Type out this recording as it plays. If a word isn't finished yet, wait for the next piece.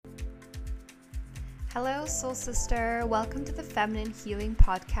Hello, Soul Sister. Welcome to the Feminine Healing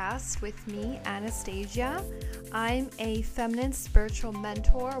Podcast with me, Anastasia. I'm a feminine spiritual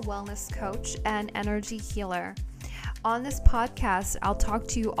mentor, wellness coach, and energy healer. On this podcast, I'll talk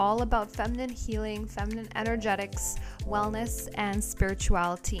to you all about feminine healing, feminine energetics, wellness, and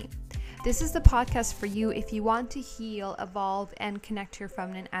spirituality. This is the podcast for you if you want to heal, evolve, and connect to your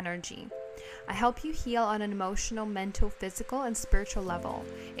feminine energy. I help you heal on an emotional, mental, physical, and spiritual level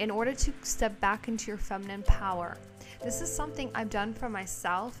in order to step back into your feminine power. This is something I've done for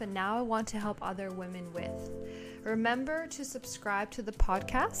myself, and now I want to help other women with. Remember to subscribe to the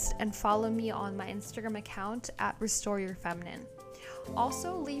podcast and follow me on my Instagram account at Restore Your Feminine.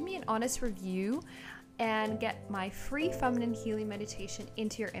 Also, leave me an honest review and get my free feminine healing meditation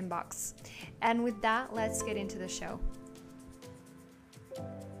into your inbox. And with that, let's get into the show.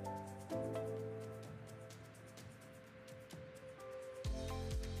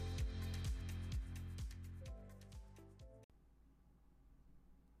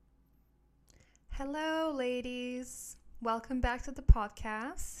 Hello, ladies. Welcome back to the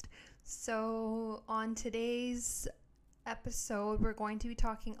podcast. So, on today's episode, we're going to be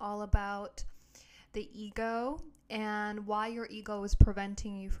talking all about the ego and why your ego is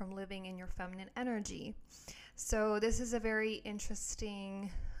preventing you from living in your feminine energy. So, this is a very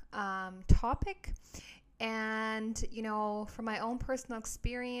interesting topic. And, from my own personal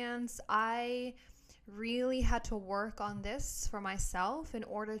experience, I really had to work on this for myself in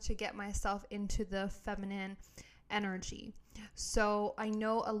order to get myself into the feminine energy. So I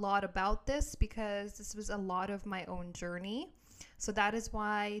know a lot about this because this was a lot of my own journey. So that is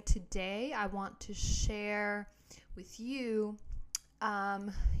why today I want to share with you,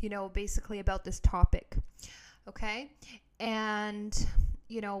 basically about this topic. Okay. And,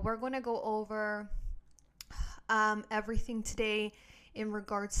 we're going to go over everything today in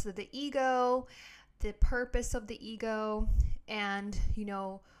regards to the ego, the purpose of the ego, and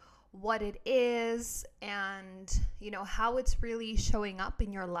what it is, and how it's really showing up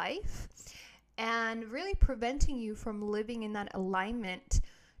in your life and really preventing you from living in that alignment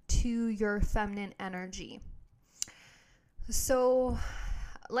to your feminine energy. So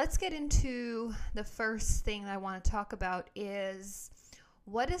let's get into the first thing that I want to talk about is,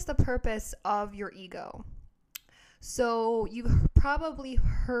 what is the purpose of your ego? So you've probably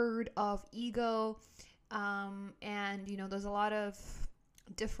heard of ego, and there's a lot of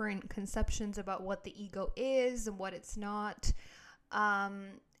different conceptions about what the ego is and what it's not.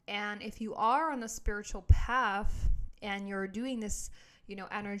 And if you are on a spiritual path and you're doing this,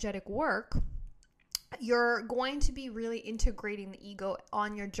 energetic work, you're going to be really integrating the ego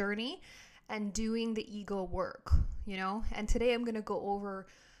on your journey and doing the ego work, And today I'm going to go over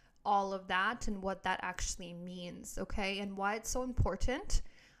all of that and what that actually means, okay? And why it's so important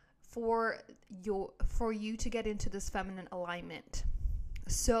for you to get into this feminine alignment.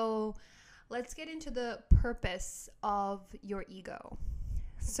 So let's get into the purpose of your ego.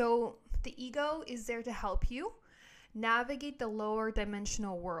 So the ego is there to help you navigate the lower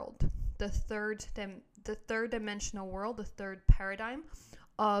dimensional world, the third dimensional world, the third paradigm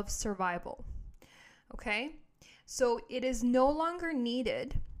of survival, okay? So it is no longer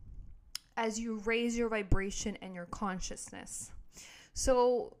needed as you raise your vibration and your consciousness.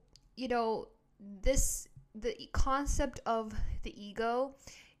 So, the concept of the ego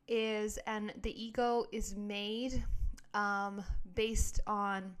is, and the ego is made based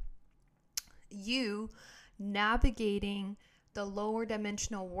on you navigating the lower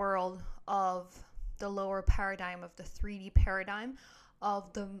dimensional world of the lower paradigm of the 3D paradigm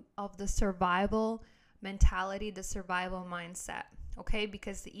of the survival mentality, the survival mindset. Okay,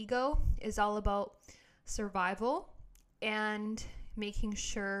 because the ego is all about survival and making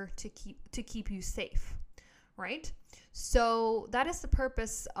sure to keep you safe, right? So that is the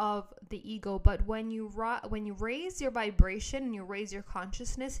purpose of the ego. But when you raise your vibration and you raise your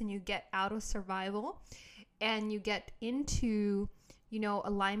consciousness and you get out of survival and you get into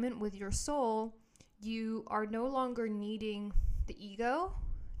alignment with your soul, you are no longer needing the ego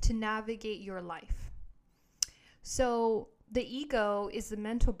to navigate your life. So the ego is the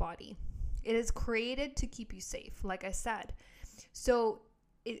mental body. It is created to keep you safe, like I said. So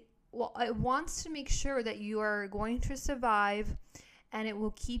it wants to make sure that you are going to survive, and it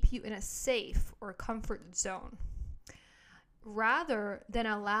will keep you in a safe or comfort zone, rather than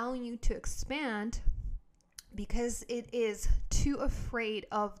allowing you to expand, because it is too afraid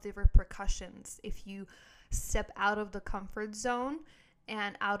of the repercussions if you step out of the comfort zone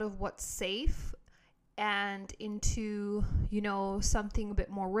and out of what's safe and into, something a bit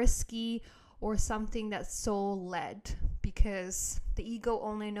more risky or something that's soul-led, because the ego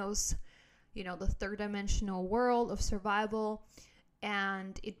only knows the third dimensional world of survival,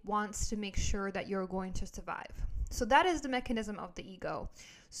 and it wants to make sure that you're going to survive. So that is the mechanism of the ego.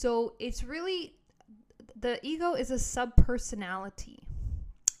 So it's really, the ego is a subpersonality.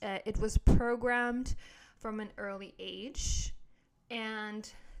 It was programmed from an early age, and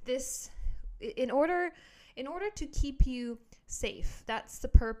this, in order to keep you safe, that's the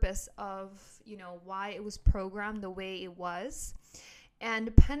purpose of, why it was programmed the way it was. And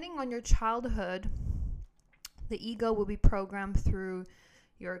depending on your childhood, the ego will be programmed through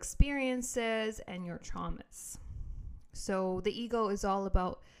your experiences and your traumas. So the ego is all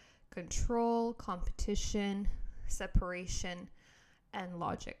about control, competition, separation, and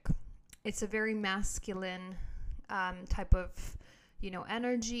logic. It's a very masculine type of,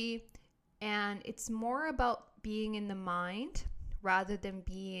 energy, and it's more about being in the mind rather than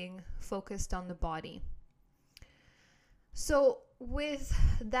being focused on the body. So with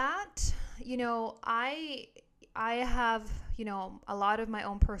that, I have, a lot of my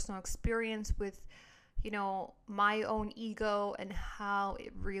own personal experience with, my own ego and how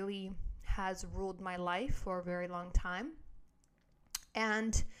it really has ruled my life for a very long time.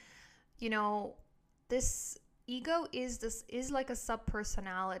 And, this ego is like a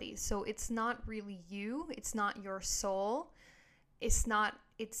subpersonality. So it's not really you. It's not your soul. It's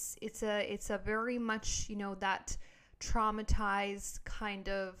a very much, that traumatized kind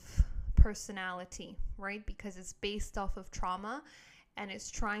of personality, right? Because it's based off of trauma, and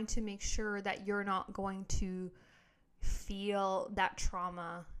it's trying to make sure that you're not going to feel that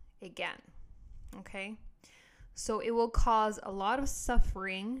trauma again. Okay? So it will cause a lot of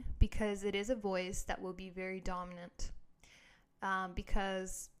suffering because it is a voice that will be very dominant,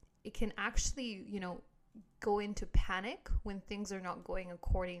 because it can actually, go into panic when things are not going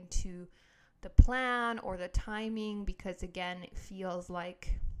according to the plan or the timing, because again, it feels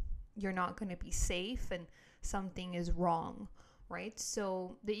like you're not going to be safe and something is wrong, right?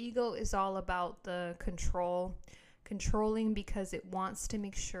 So the ego is all about the controlling, because it wants to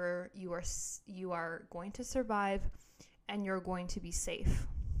make sure you are going to survive and you're going to be safe.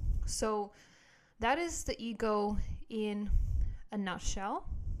 So that is the ego in a nutshell.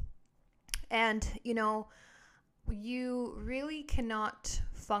 And you really cannot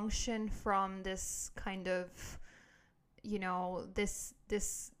function from this kind of this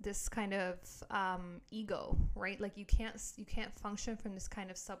kind of ego, right? Like you can't function from this kind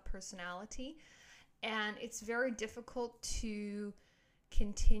of subpersonality, and it's very difficult to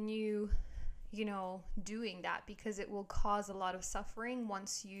continue doing that, because it will cause a lot of suffering.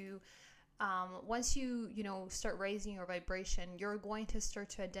 Once you start raising your vibration, you're going to start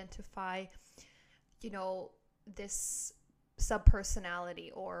to identify this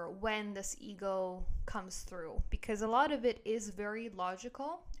subpersonality, or when this ego comes through, because a lot of it is very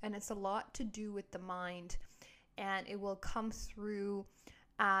logical, and it's a lot to do with the mind, and it will come through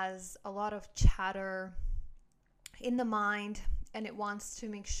as a lot of chatter in the mind, and it wants to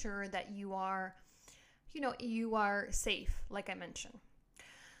make sure that you are safe, like I mentioned.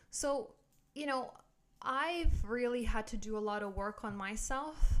 So I've really had to do a lot of work on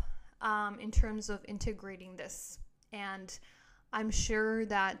myself in terms of integrating this. And I'm sure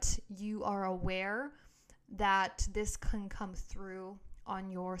that you are aware that this can come through on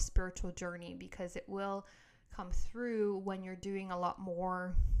your spiritual journey, because it will come through when you're doing a lot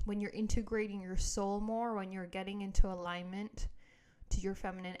more, when you're integrating your soul more, when you're getting into alignment to your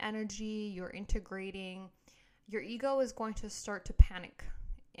feminine energy, you're integrating, your ego is going to start to panic,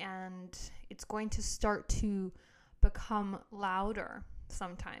 and it's going to start to become louder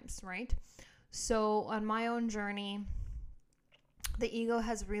sometimes, right? So on my own journey, the ego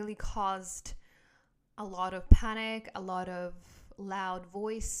has really caused a lot of panic, a lot of loud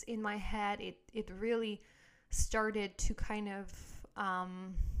voice in my head. It really started to kind of,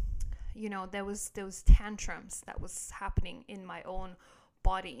 there was those tantrums that was happening in my own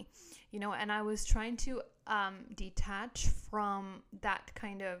body, and I was trying to detach from that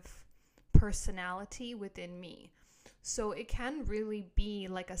kind of personality within me. So it can really be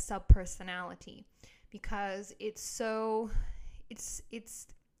like a sub-personality, because it's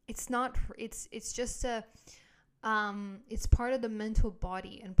just it's part of the mental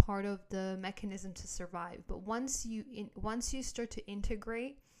body and part of the mechanism to survive. But once you start to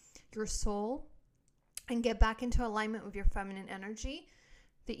integrate your soul and get back into alignment with your feminine energy,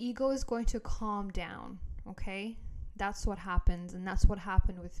 the ego is going to calm down. Okay, that's what happens, and that's what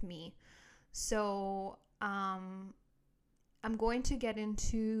happened with me. So I'm going to get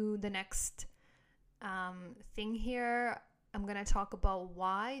into the next thing here. I'm going to talk about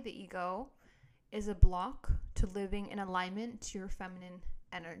why the ego is a block to living in alignment to your feminine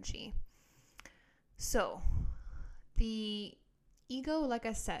energy. So the ego, like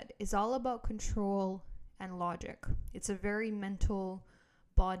I said, is all about control and logic. It's a very mental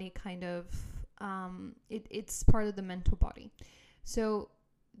body kind of, it's part of the mental body. So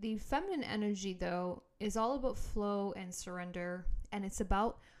the feminine energy, though, is all about flow and surrender, and it's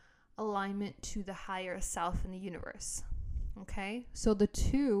about alignment to the higher self in the universe. Okay? So the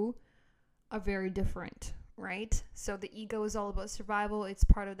two are very different, right? So the ego is all about survival. It's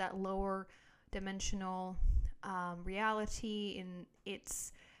part of that lower dimensional reality, and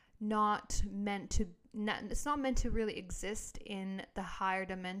it's not meant to really exist in the higher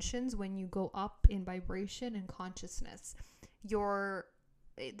dimensions. When you go up in vibration and consciousness, the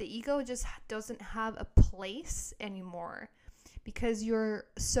ego just doesn't have a place anymore, because you're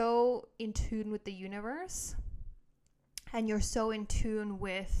so in tune with the universe, and you're so in tune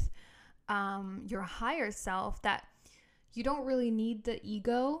with your higher self, that you don't really need the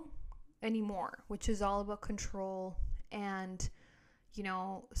ego anymore, which is all about control. And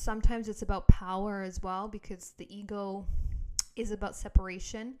sometimes it's about power as well, because the ego is about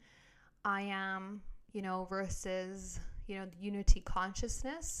separation. I am, versus, the unity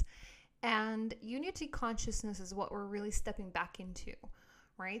consciousness. And unity consciousness is what we're really stepping back into,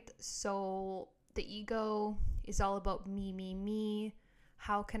 right? So the ego is all about me, me, me.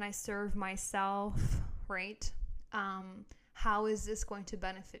 How can I serve myself, right? How is this going to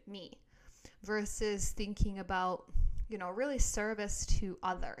benefit me? Versus thinking about, really service to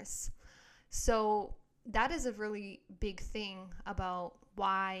others. So that is a really big thing about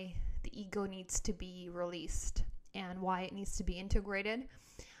why the ego needs to be released and why it needs to be integrated.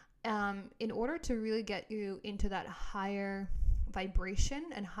 In order to really get you into that higher vibration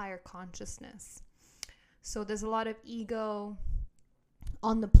and higher consciousness. So there's a lot of ego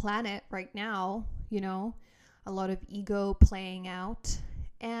on the planet right now, a lot of ego playing out.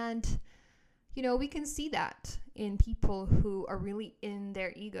 And, we can see that in people who are really in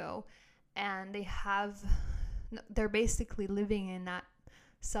their ego, and they're basically living in that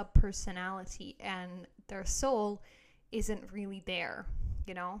sub-personality, and their soul isn't really there,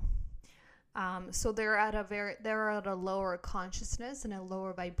 so they're at a lower consciousness and a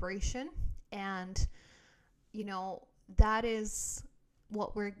lower vibration. And, that is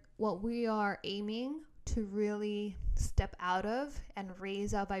what we are aiming to really step out of, and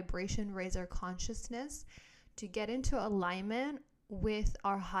raise our vibration, raise our consciousness, to get into alignment with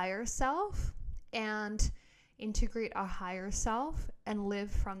our higher self and integrate our higher self and live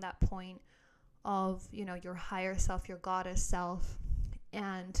from that point of, your higher self, your goddess self,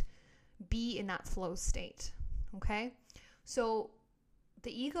 and be in that flow state. Okay? So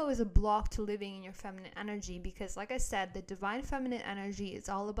the ego is a block to living in your feminine energy, because, like I said, the divine feminine energy is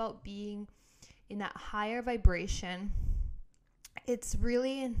all about being in that higher vibration. It's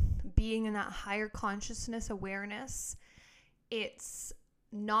really being in that higher consciousness awareness. It's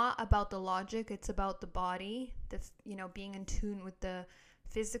not about the logic. It's about the body, being in tune with the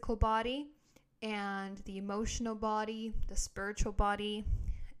physical body and the emotional body, the spiritual body.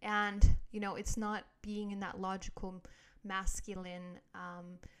 And, it's not being in that logical masculine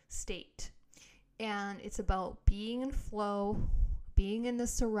state. And it's about being in flow, being in the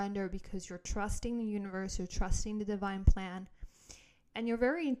surrender, because you're trusting the universe, you're trusting the divine plan, and you're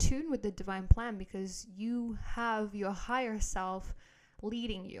very in tune with the divine plan, because you have your higher self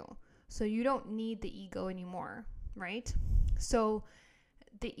leading you. So you don't need the ego anymore, right? So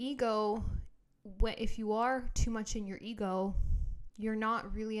the ego, if you are too much in your ego, you're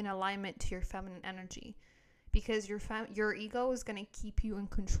not really in alignment to your feminine energy, because your ego is going to keep you in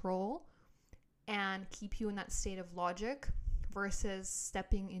control and keep you in that state of logic, versus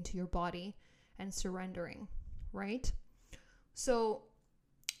stepping into your body and surrendering, right? So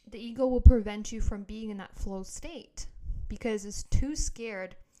the ego will prevent you from being in that flow state, because it's too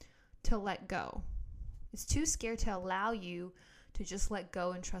scared to let go. It's too scared to allow you to just let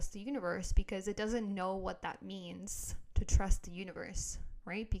go and trust the universe, because it doesn't know what that means to trust the universe,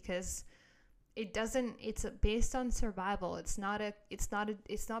 right? Because it's based on survival. It's not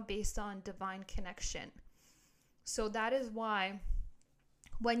based on divine connection. So that is why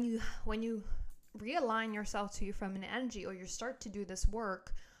when you realign yourself to your feminine energy, or you start to do this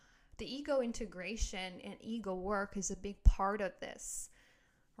work, the ego integration and ego work is a big part of this,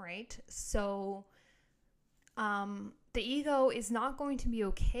 right? So the ego is not going to be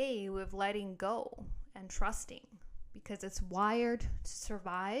okay with letting go and trusting, because it's wired to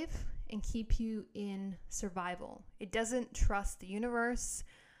survive and keep you in survival. It doesn't trust the universe.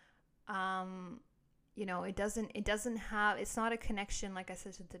 It's not a connection, like I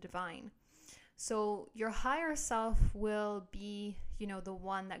said, to the divine. So your higher self will be, the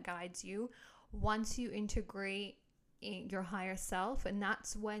one that guides you, once you integrate in your higher self, and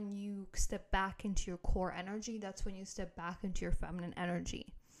that's when you step back into your core energy. That's when you step back into your feminine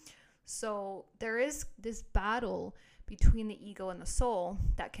energy. So there is this battle between the ego and the soul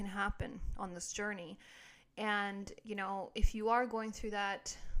that can happen on this journey. And, if you are going through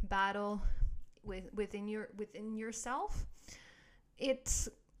that battle within yourself, it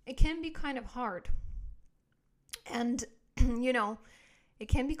can be kind of hard. And, it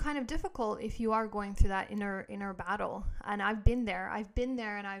can be kind of difficult if you are going through that inner battle. And I've been there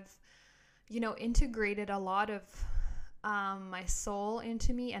and I've, integrated a lot of my soul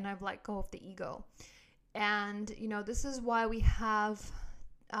into me, and I've let go of the ego. And, this is why we have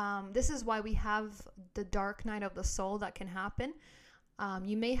the dark night of the soul that can happen.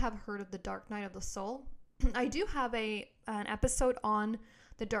 You may have heard of the dark night of the soul. I do have an episode on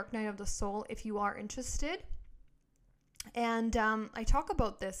the dark night of the soul if you are interested. And I talk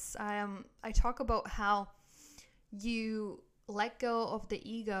about this. I talk about how you let go of the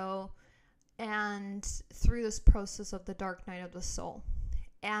ego and through this process of the dark night of the soul.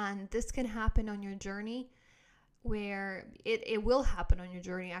 And this can happen on your journey, where it will happen on your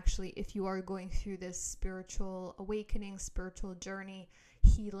journey, actually, if you are going through this spiritual awakening, spiritual journey,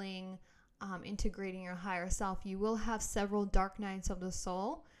 healing, integrating your higher self. You will have several dark nights of the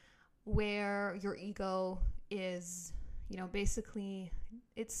soul where your ego is, basically,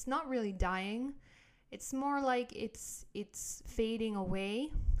 it's not really dying. It's more like it's fading away,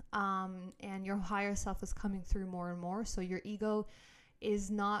 and your higher self is coming through more and more. So your ego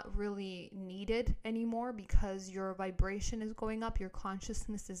is not really needed anymore because your vibration is going up, your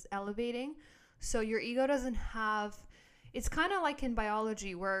consciousness is elevating. So your ego doesn't have, it's kind of like in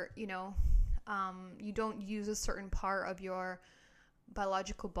biology where, you don't use a certain part of your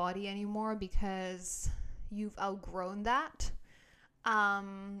biological body anymore because you've outgrown that.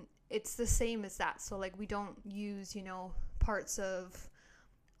 It's the same as that. So like we don't use, parts of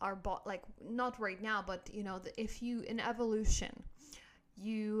our body, like not right now, but if you, in evolution,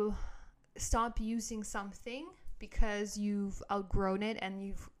 you stop using something because you've outgrown it and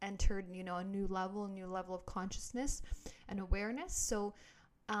you've entered, a new level of consciousness and awareness. So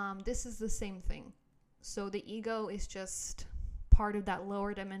this is the same thing. So the ego is just part of that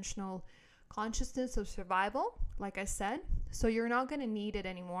lower dimensional consciousness of survival, like I said. So you're not going to need it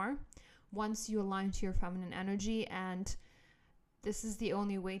anymore once you align to your feminine energy. And this is the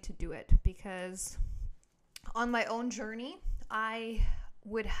only way to do it, because on my own journey, I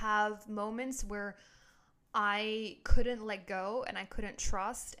would have moments where I couldn't let go and I couldn't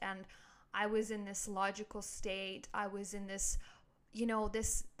trust, and I was in this logical state. I was in this,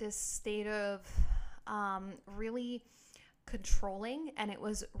 this state of really controlling, and it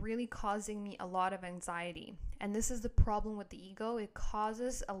was really causing me a lot of anxiety. And this is the problem with the ego. It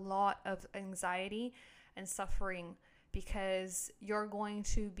causes a lot of anxiety and suffering because you're going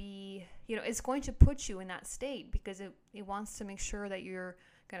to be, it's going to put you in that state because it wants to make sure that you're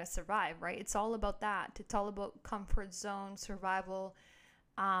going to survive, right? It's all about that. It's all about comfort zone, survival,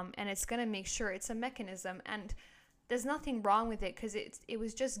 and it's going to make sure it's a mechanism. And there's nothing wrong with it because it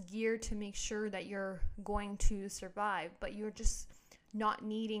was just geared to make sure that you're going to survive, but you're just not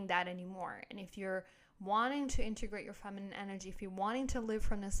needing that anymore. And if you're wanting to integrate your feminine energy, if you're wanting to live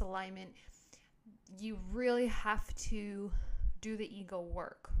from this alignment, you really have to do the ego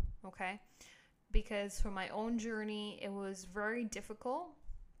work, okay? Because for my own journey, it was very difficult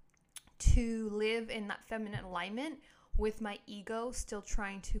to live in that feminine alignment with my ego still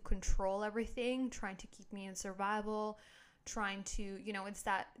trying to control everything, trying to keep me in survival, trying to, it's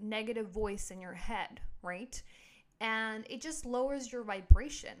that negative voice in your head, right? And it just lowers your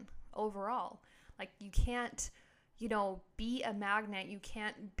vibration overall. Like you can't, be a magnet. You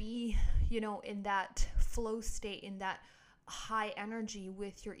can't be, in that flow state, in that high energy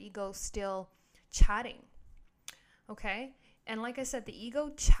with your ego still chatting. Okay? And like I said, the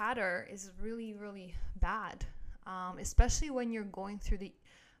ego chatter is really, really bad. Especially when you're going through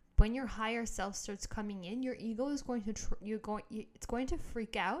when your higher self starts coming in, your ego is going to, it's going to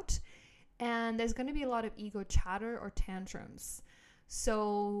freak out, and there's going to be a lot of ego chatter or tantrums.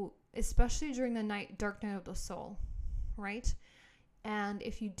 So especially during the dark night of the soul, right? And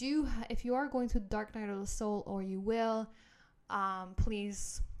if you are going through the dark night of the soul, or you will,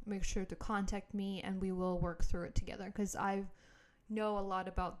 please make sure to contact me and we will work through it together, because I know a lot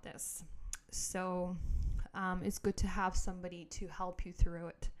about this. So it's good to have somebody to help you through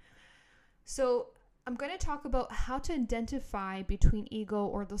it. So I'm going to talk about how to identify between ego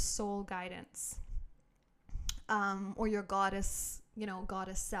or the soul guidance, or your goddess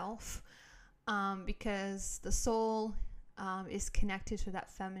self, because the soul is connected to that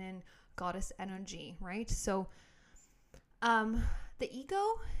feminine goddess energy, right? So the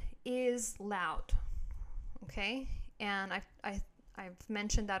ego is loud, okay? And I've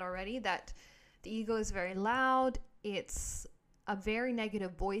mentioned that already, that the ego is very loud. It's a very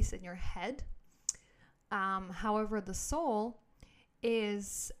negative voice in your head. However, the soul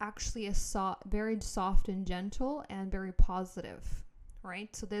is actually very soft and gentle and very positive,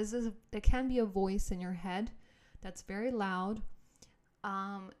 right? So there can be a voice in your head that's very loud.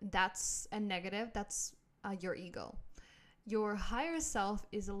 That's a negative. That's your ego. Your higher self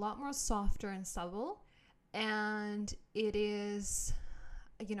is a lot more softer and subtle, and it is,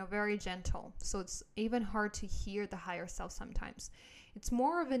 very gentle. So it's even hard to hear the higher self sometimes. It's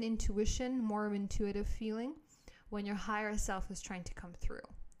more of an intuition, more of an intuitive feeling when your higher self is trying to come through,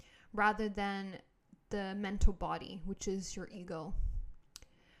 rather than the mental body, which is your ego.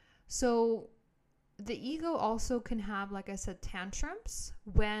 So the ego also can have, like I said, tantrums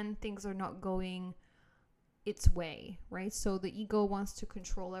when things are not going its way, right? So the ego wants to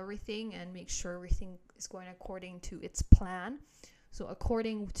control everything and make sure everything is going according to its plan. So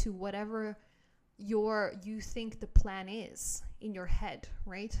according to whatever you think the plan is in your head,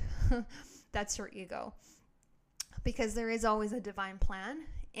 right? That's your ego. Because there is always a divine plan,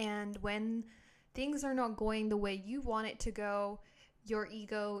 and when things are not going the way you want it to go, your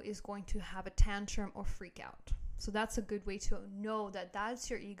ego is going to have a tantrum or freak out. So that's a good way to know that that's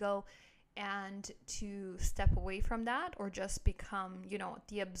your ego, and to step away from that, or just become,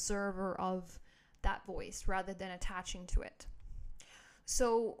 the observer of that voice rather than attaching to it.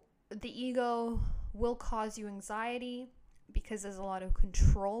 So the ego will cause you anxiety because there's a lot of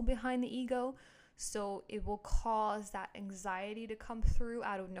control behind the ego. So it will cause that anxiety to come through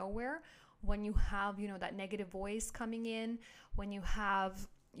out of nowhere when you have, that negative voice coming in, when you have,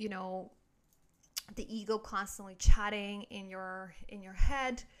 the ego constantly chatting in your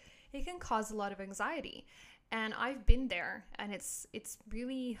head. It can cause a lot of anxiety. And I've been there, and it's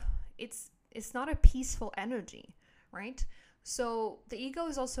really, it's not a peaceful energy, right? So the ego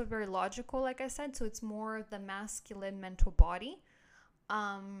is also very logical, like I said. So it's more the masculine mental body.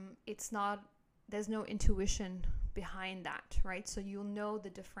 There's no intuition behind that, right? So you'll know the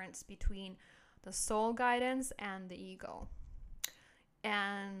difference between the soul guidance and the ego.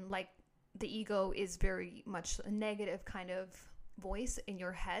 And like the ego is very much a negative kind of voice in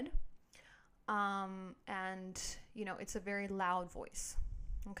your head. And, it's a very loud voice,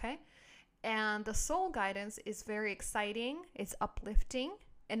 okay? And the soul guidance is very exciting, it's uplifting,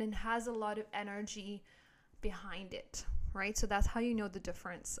 and it has a lot of energy behind it, right? So that's how you know the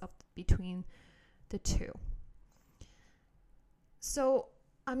difference between the two. So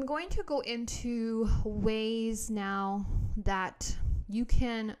I'm going to go into ways now that you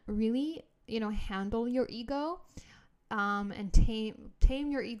can really, handle your ego, and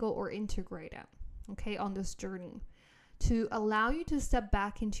tame your ego or integrate it, okay, on this journey, to allow you to step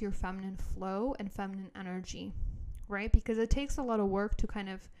back into your feminine flow and feminine energy, right? Because it takes a lot of work to kind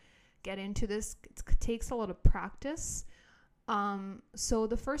of get into this. It takes a lot of practice. So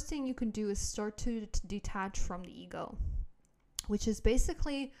the first thing you can do is start to detach from the ego, which is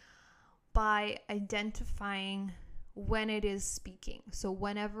basically by identifying when it is speaking. So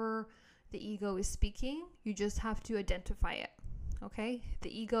whenever the ego is speaking, you just have to identify it, okay?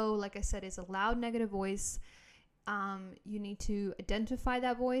 The ego, like I said, is a loud negative voice. You need to identify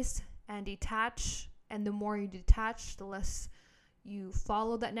that voice and detach. And the more you detach, the less you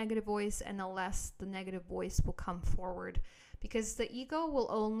follow that negative voice, and the less the negative voice will come forward. Because the ego will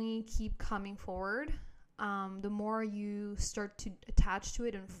only keep coming forward the more you start to attach to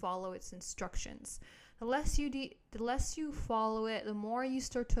it and follow its instructions. The less you follow it, the more you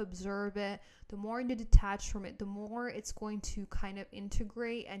start to observe it, the more you detach from it, the more it's going to kind of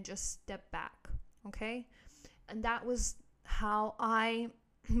integrate and just step back, okay? And that was how I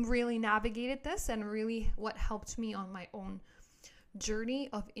really navigated this, and really what helped me on my own journey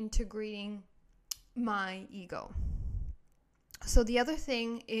of integrating my ego. So the other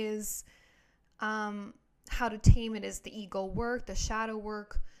thing is how to tame it is the ego work, the shadow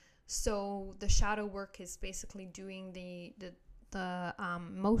work. So the shadow work is basically doing the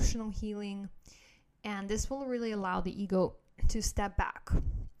emotional healing, and this will really allow the ego to step back.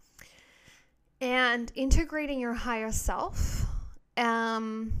 And integrating your higher self,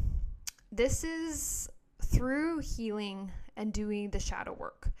 this is through healing and doing the shadow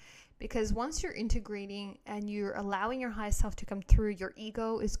work. Because once you're integrating and you're allowing your high self to come through, your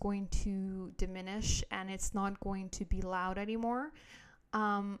ego is going to diminish, and it's not going to be loud anymore.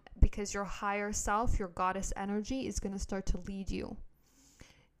 Because your higher self, your goddess energy, is going to start to lead you.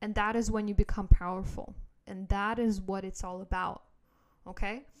 And that is when you become powerful. And that is what it's all about.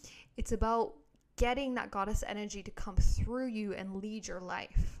 Okay? It's about getting that goddess energy to come through you and lead your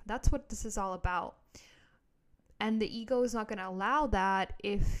life. That's what this is all about. And the ego is not going to allow that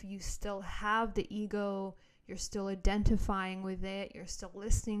if you still have the ego, you're still identifying with it, you're still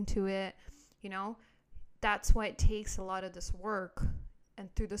listening to it, you know. That's why it takes a lot of this work.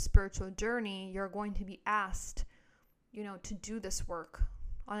 And through the spiritual journey, you're going to be asked, you know, to do this work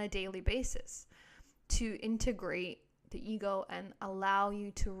on a daily basis, to integrate the ego and allow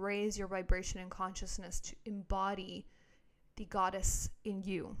you to raise your vibration and consciousness to embody the goddess in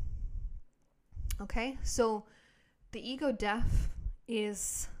you. Okay, so the ego death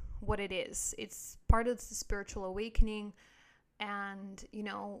is what it is. It's part of the spiritual awakening, and you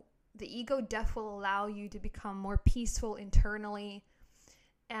know, the ego death will allow you to become more peaceful internally,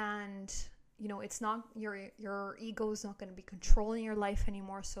 and you know, it's not your ego is not going to be controlling your life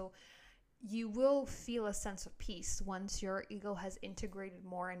anymore. So you will feel a sense of peace once your ego has integrated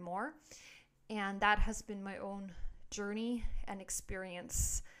more and more. And that has been my own journey and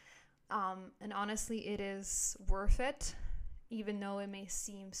experience. And honestly, it is worth it, even though it may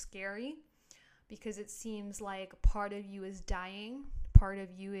seem scary, because it seems like part of you is dying, part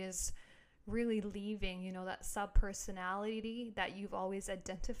of you is really leaving, you know, that sub-personality that you've always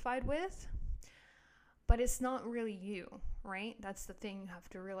identified with. But it's not really you, right? That's the thing you have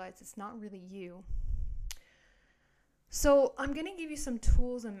to realize. It's not really you. So I'm going to give you some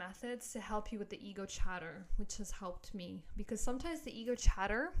tools and methods to help you with the ego chatter, which has helped me, because sometimes the ego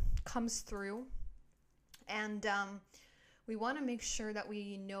chatter comes through, and we want to make sure that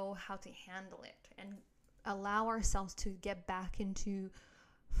we know how to handle it and allow ourselves to get back into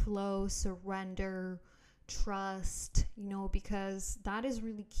flow, surrender, trust, you know, because that is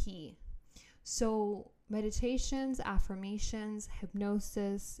really key. So meditations, affirmations,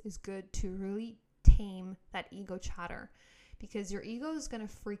 hypnosis is good to really tame that ego chatter, because your ego is going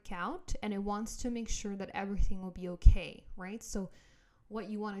to freak out and it wants to make sure that everything will be okay, right? So what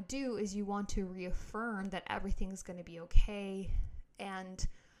you want to do is you want to reaffirm that everything's going to be okay, and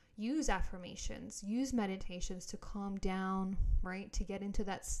use affirmations, use meditations to calm down, right? To get into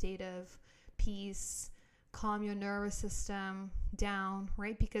that state of peace, calm your nervous system down,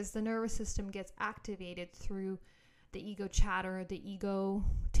 right? Because the nervous system gets activated through the ego chatter, the ego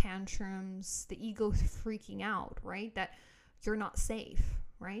tantrums, the ego freaking out, right? That you're not safe,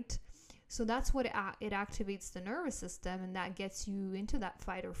 right? So that's what it activates the nervous system, and that gets you into that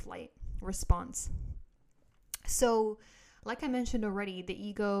fight or flight response. So like I mentioned already, the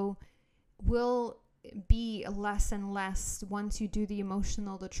ego will be less and less once you do the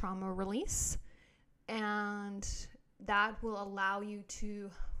emotional, the trauma release. And that will allow you to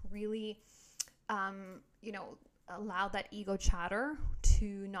really, allow that ego chatter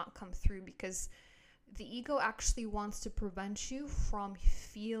to not come through, because the ego actually wants to prevent you from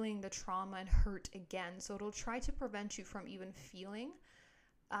feeling the trauma and hurt again. So it'll try to prevent you from even feeling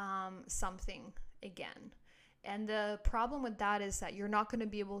something again. And the problem with that is that you're not going to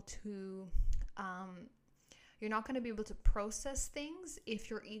be able to process things if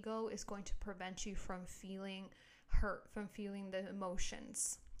your ego is going to prevent you from feeling hurt, from feeling the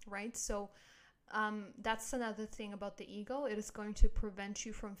emotions, right? So that's another thing about the ego. It is going to prevent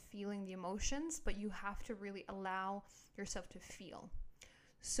you from feeling the emotions, but you have to really allow yourself to feel.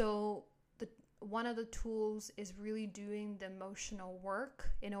 So one of the tools is really doing the emotional work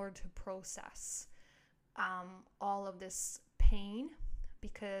in order to process all of this pain,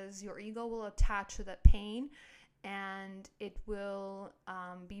 because your ego will attach to that pain, and it will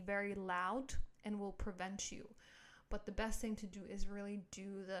be very loud and will prevent you. But the best thing to do is really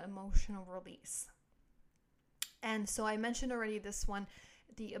do the emotional release. And so I mentioned already this one,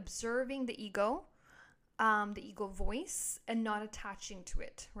 the observing the ego voice, and not attaching to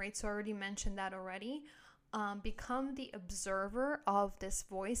it, right? So I already mentioned that already. Become the observer of this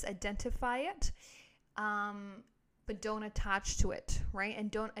voice, identify it, but don't attach to it, right? And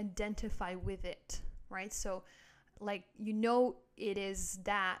don't identify with it, right? So like, it is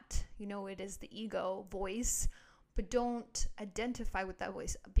that, it is the ego voice, but don't identify with that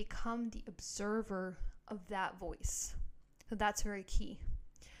voice. Become the observer of that voice. So that's very key.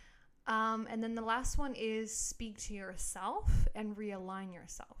 And then the last one is speak to yourself and realign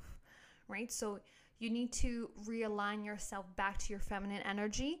yourself, right? So you need to realign yourself back to your feminine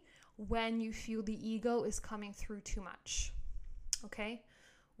energy when you feel the ego is coming through too much, okay?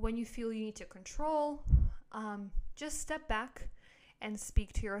 When you feel you need to control, just step back and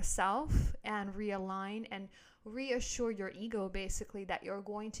speak to yourself and realign and reassure your ego basically that you're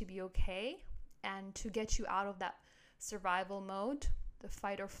going to be okay, and to get you out of that survival mode, the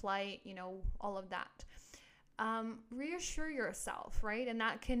fight or flight, all of that. reassure yourself, right? And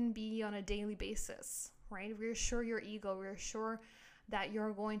that can be on a daily basis, right? Reassure your ego, reassure that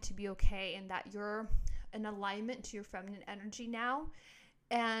you're going to be okay and that you're in alignment to your feminine energy now,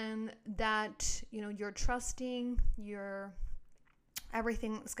 and that, you're trusting,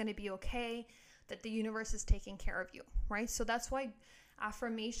 everything's going to be okay, that the universe is taking care of you, right? So that's why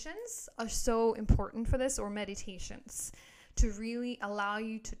affirmations are so important for this, or meditations, to really allow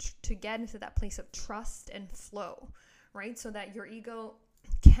you to get into that place of trust and flow, right? So that your ego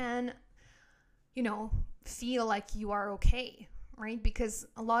can, feel like you are okay, right? Because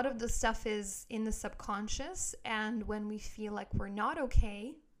a lot of the stuff is in the subconscious, and when we feel like we're not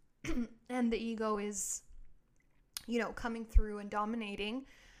okay and the ego is, coming through and dominating,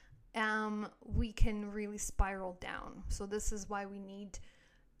 we can really spiral down. So this is why we need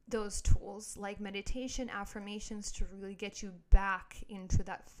those tools like meditation, affirmations, to really get you back into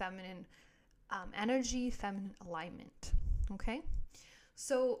that feminine energy, feminine alignment. Okay?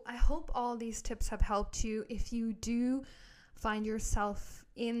 So I hope all these tips have helped you. If you do find yourself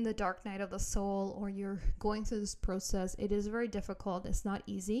in the dark night of the soul, or you're going through this process, it is very difficult. It's not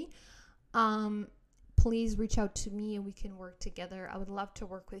easy. Please reach out to me and we can work together. I would love to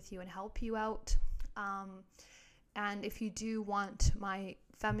work with you and help you out. And if you do want my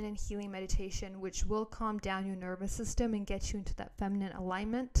feminine healing meditation, which will calm down your nervous system and get you into that feminine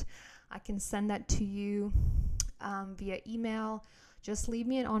alignment, I can send that to you via email. Just leave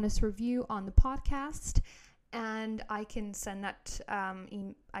me an honest review on the podcast, and I can send that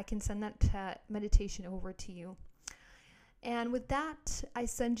meditation over to you. And with that, I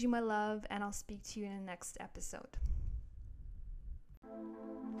send you my love, and I'll speak to you in the next episode.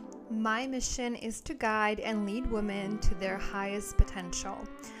 My mission is to guide and lead women to their highest potential.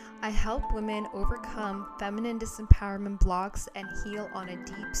 I help women overcome feminine disempowerment blocks and heal on a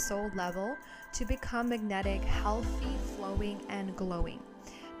deep soul level to become magnetic, healthy, flowing, and glowing.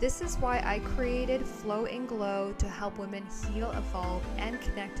 This is why I created Flow and Glow, to help women heal, evolve, and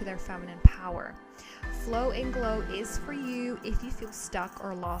connect to their feminine power. Flow and Glow is for you if you feel stuck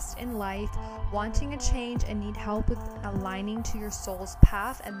or lost in life, wanting a change, and need help with aligning to your soul's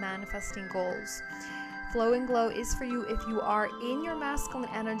path and manifesting goals. Flow and Glow is for you if you are in your masculine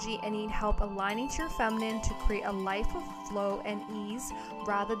energy and need help aligning to your feminine to create a life of flow and ease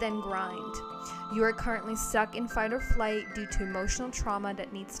rather than grind. You are currently stuck in fight or flight due to emotional trauma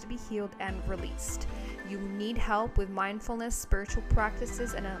that needs to be healed and released. You need help with mindfulness, spiritual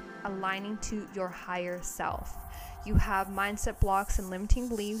practices, and aligning to your higher self. You have mindset blocks and limiting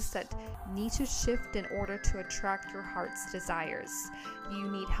beliefs that need to shift in order to attract your heart's desires.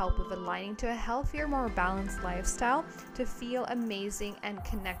 You need help with aligning to a healthier, more balanced lifestyle to feel amazing and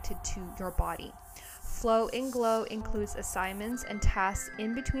connected to your body. Flow and Glow includes assignments and tasks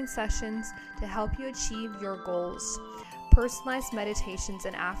in between sessions to help you achieve your goals. Personalized meditations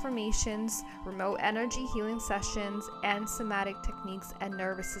and affirmations, remote energy healing sessions, and somatic techniques and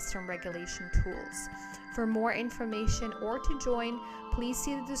nervous system regulation tools. For more information or to join, please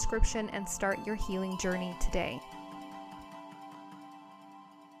see the description and start your healing journey today.